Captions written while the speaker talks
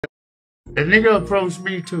The nigga approached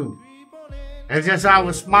me too. It's just I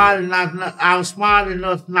was smart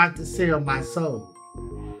enough not to sell my soul.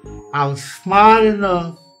 I was smart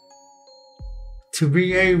enough to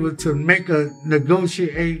be able to make a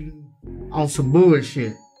negotiating on some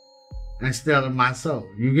bullshit instead of my soul.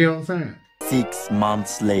 You get what I'm saying? 6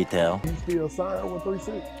 months later. You still signed with 3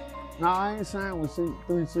 6? No, I ain't signed with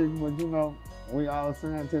 3 6, but you know, we all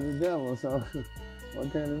signed to the devil, so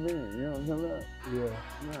what can it be? You know what I'm talking about?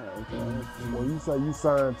 Yeah. When you say you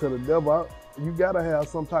signed to the devil, you gotta have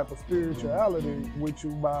some type of spirituality with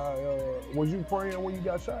you by, was you praying when you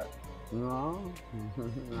got shot? No,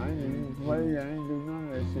 I ain't even play, I ain't do none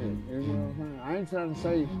of that shit. You know what I'm saying? I ain't trying to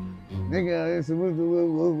say, nigga, it's a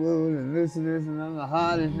woo and this and I'm the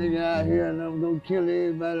hardest nigga out here and I'm gonna kill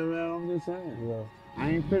everybody around. I'm just saying. Yeah. I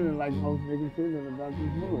ain't feeling like most niggas feeling about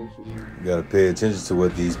this bullshit. You gotta pay attention to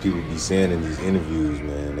what these people be saying in these interviews,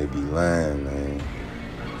 man. They be lying, man.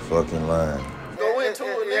 Fucking lying. Go into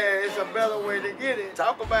it. Yeah, it's a better way to get it.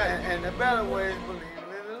 Talk about it. And the better way is believing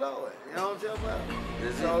in the Lord. You know what I'm talking about?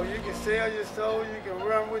 So you can sell your soul, you can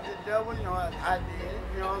run with the devil. You know, I did.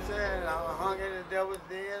 You know what I'm saying? I hung in the devil's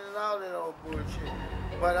den and all that old bullshit.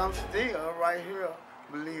 But I'm still right here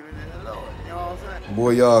believing in the Lord. You know what I'm saying? Boy,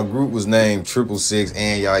 y'all group was named 666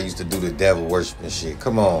 and y'all used to do the devil worshiping shit.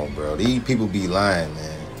 Come on, bro. These people be lying,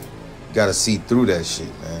 man. You gotta see through that shit,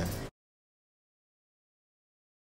 man.